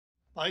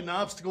Fighting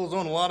obstacles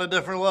on a lot of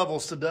different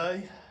levels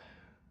today.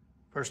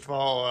 First of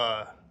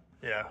all,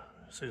 yeah,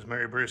 as soon as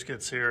Mary Bruce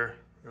gets here,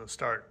 we're gonna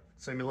start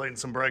simulating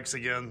some brakes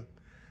again,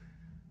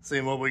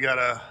 seeing what we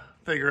gotta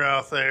figure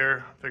out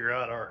there, figure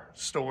out our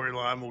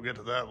storyline. We'll get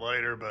to that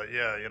later, but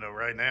yeah,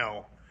 right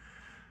now,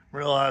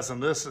 realizing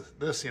this,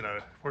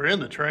 we're in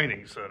the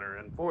training center,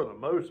 and for the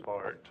most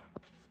part,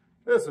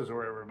 this is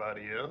where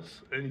everybody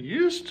is. And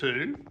used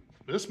to,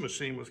 this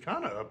machine was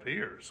kind of up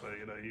here, so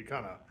you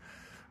kind of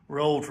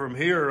rolled from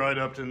here right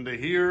up into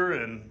here,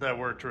 and that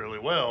worked really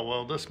well.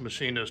 Well, this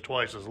machine is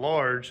twice as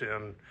large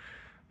and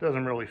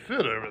doesn't really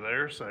fit over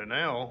there, so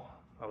now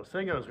I was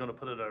thinking I was going to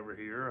put it over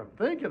here. I'm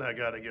thinking I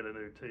got to get a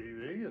new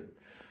TV, and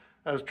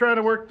I was trying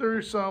to work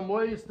through some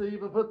ways to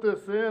even put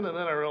this in, and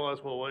then I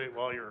realized, well, wait,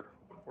 while you're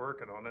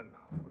working on it,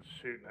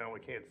 shoot, now we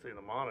can't see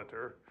the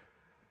monitor.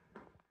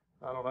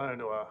 I don't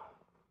know,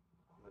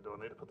 do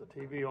I need to put the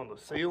TV on the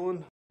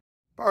ceiling?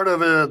 Part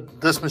of it,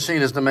 this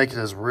machine is to make it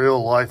as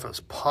real life as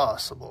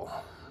possible.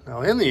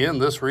 Now, in the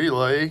end, this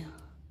relay,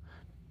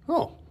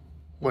 oh,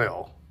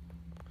 well,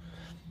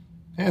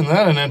 isn't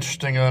that an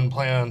interesting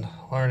unplanned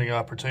learning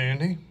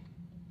opportunity?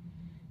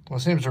 Well,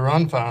 it seems to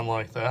run fine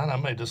like that. I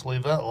may just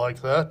leave that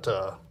like that,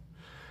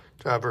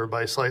 drive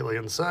everybody slightly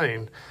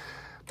insane.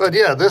 But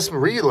yeah, this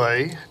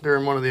relay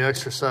during one of the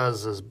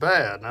exercises is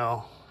bad.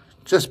 Now,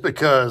 just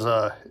because,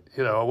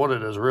 I want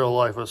it as real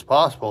life as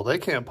possible, they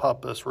can't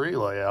pop this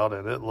relay out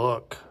and it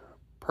look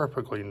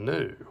perfectly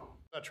new.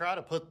 I try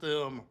to put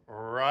them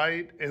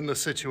right in the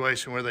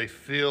situation where they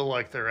feel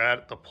like they're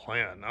at the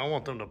plant. I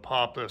want them to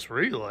pop this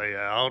relay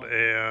out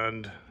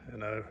and,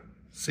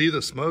 see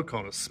the smoke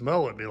on it,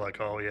 smell it, be like,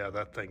 oh yeah,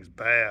 that thing's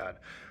bad.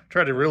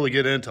 Try to really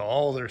get into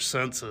all their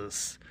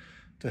senses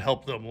to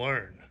help them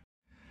learn.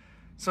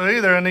 So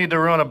either I need to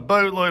run a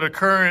boatload of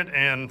current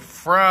and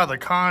fry the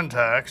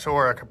contacts,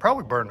 or I could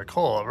probably burn the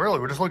coil. Really,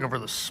 we're just looking for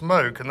the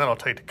smoke, and then I'll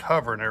take the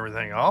cover and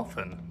everything off,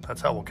 and that's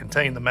how we'll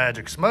contain the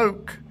magic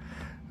smoke.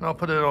 And I'll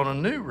put it on a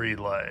new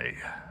relay.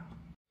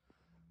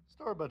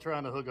 Start by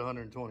trying to hook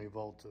 120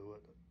 volt to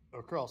it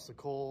across the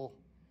coil.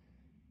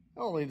 I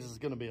don't think this is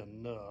going to be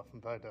enough.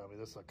 In fact,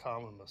 this is a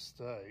common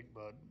mistake,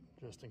 but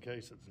just in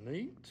case it's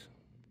neat.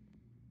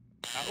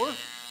 Power.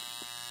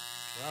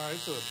 All right,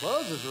 so the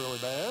buzz is really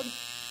bad.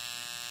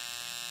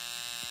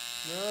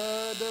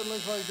 No, it doesn't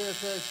look like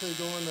that's actually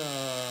going to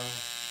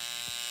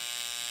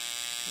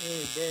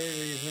really burn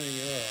anything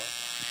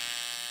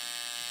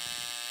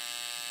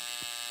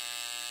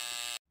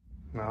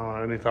up.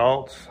 No, any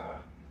thoughts?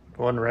 If it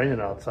wasn't raining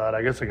outside,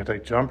 I guess I could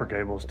take jumper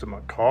cables to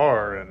my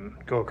car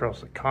and go across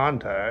the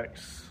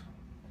contacts.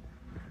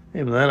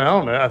 Even then, I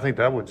don't know. I think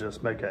that would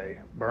just make a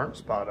burnt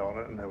spot on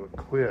it and it would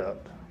quit. I'm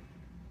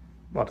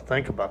about to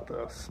think about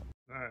this.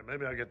 All right,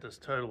 maybe I get this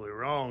totally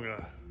wrong.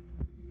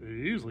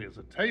 Usually it's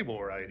a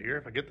table right here.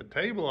 If I get the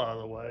table out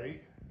of the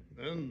way,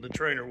 then the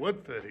trainer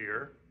would fit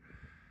here.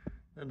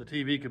 Then the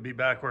TV could be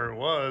back where it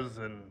was,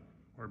 and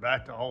we're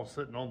back to all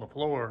sitting on the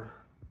floor,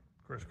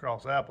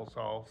 crisscross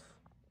applesauce.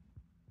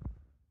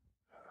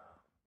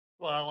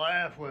 Well, I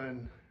laugh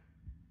when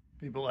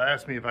people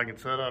ask me if I can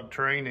set up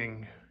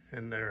training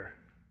at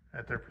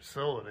their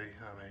facility.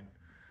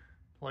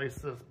 Place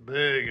this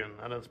big, and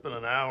I done spent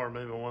an hour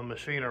moving one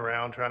machine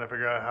around trying to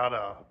figure out how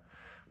to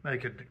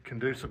make it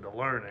conducive to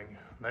learning.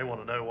 They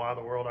want to know why in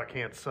the world I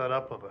can't set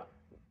up with a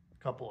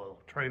couple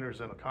of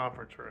trainers in a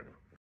conference room.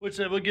 Which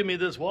they would give me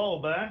this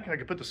wall back. I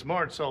could put the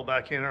smart cell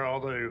back in there,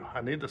 although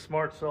I need the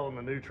smart cell in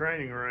the new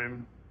training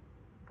room.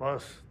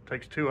 Plus, it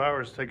takes 2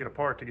 hours to take it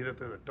apart to get it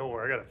through the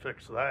door. I got to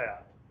fix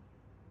that.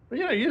 But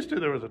used to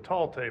there was a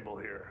tall table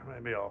here.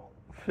 Maybe I'll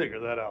figure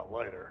that out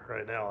later.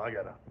 Right now, I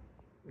got to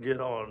get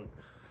on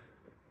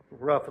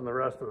roughing the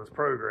rest of this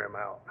program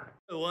out.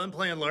 One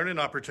unplanned learning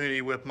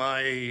opportunity with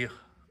my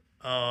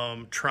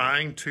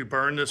trying to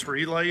burn this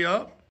relay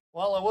up.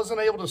 While I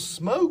wasn't able to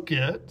smoke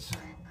it,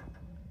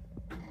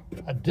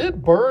 I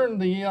did burn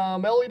the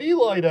LED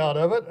light out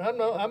of it. I don't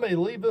know, I may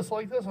leave this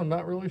like this. I'm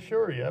not really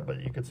sure yet,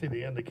 but you can see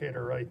the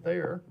indicator right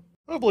there.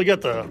 Hopefully got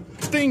the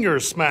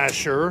finger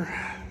smasher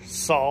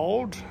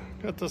solved.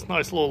 Got this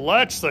nice little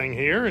latch thing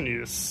here, and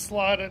you just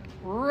slide it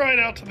right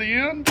out to the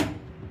end.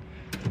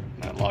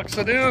 That locks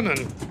it in,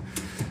 and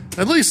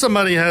at least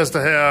somebody has to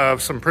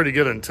have some pretty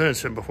good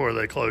intention before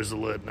they close the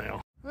lid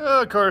now.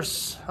 Of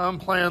course,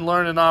 unplanned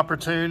learning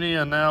opportunity,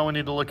 and now we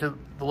need to look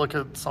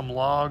at some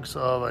logs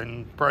of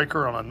a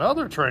breaker on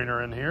another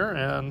trainer in here.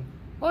 And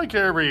like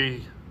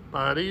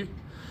everybody,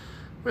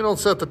 we don't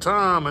set the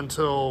time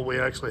until we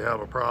actually have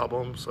a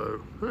problem.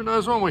 So who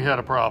knows when we had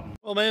a problem?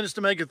 Well, managed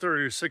to make it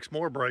through 6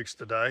 more breaks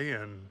today,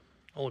 and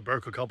only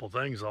broke a couple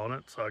things on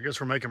it. So I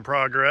guess we're making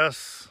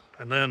progress.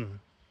 And then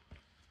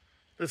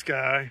this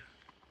guy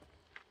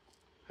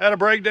had a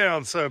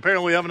breakdown, so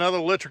apparently we have another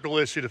electrical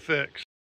issue to fix.